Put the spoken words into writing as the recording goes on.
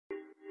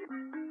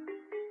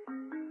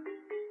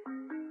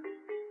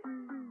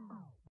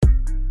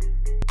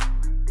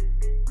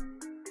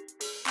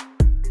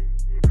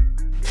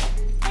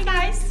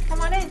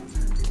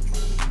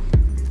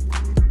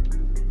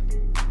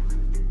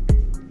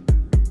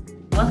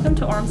Welcome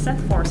to Ormstead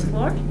 4th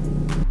floor.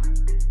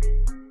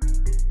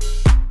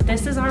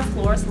 This is our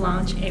floor's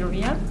lounge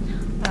area.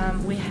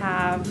 We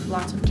have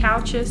lots of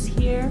couches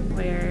here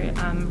where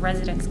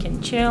residents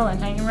can chill and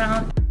hang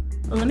around.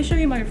 Let me show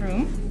you my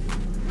room.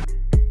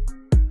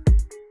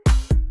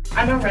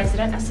 I'm a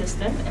resident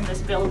assistant in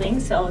this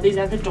building, so these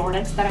are the door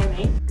decks that I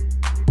made.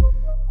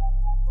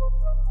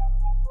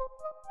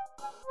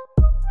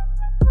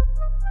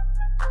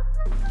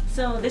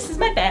 So this is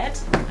my bed,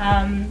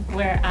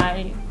 where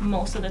I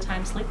most of the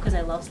time sleep because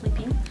I love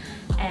sleeping,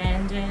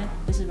 and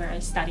this is where I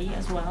study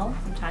as well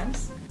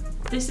sometimes.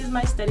 This is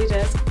my study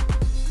desk.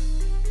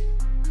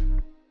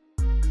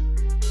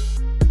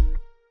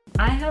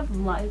 I have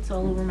lights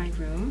all over my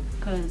room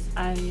because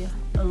I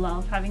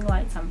love having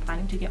lights. I'm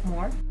planning to get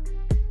more.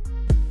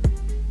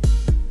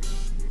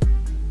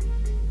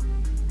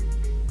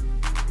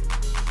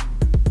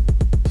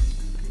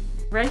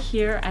 Right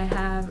here I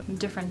have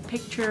different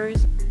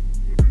pictures,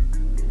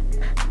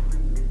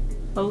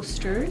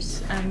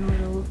 posters and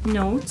little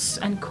notes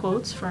and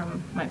quotes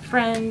from my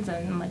friends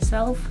and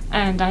myself.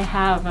 And I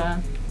have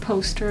a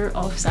poster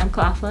of Sam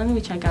Claflin,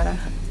 which I got a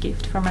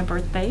gift for my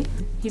birthday.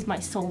 He's my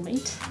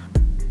soulmate.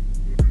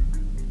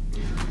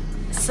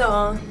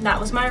 So that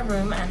was my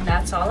room, and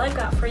that's all I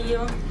got for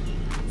you.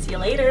 See you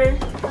later.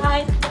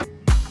 Bye.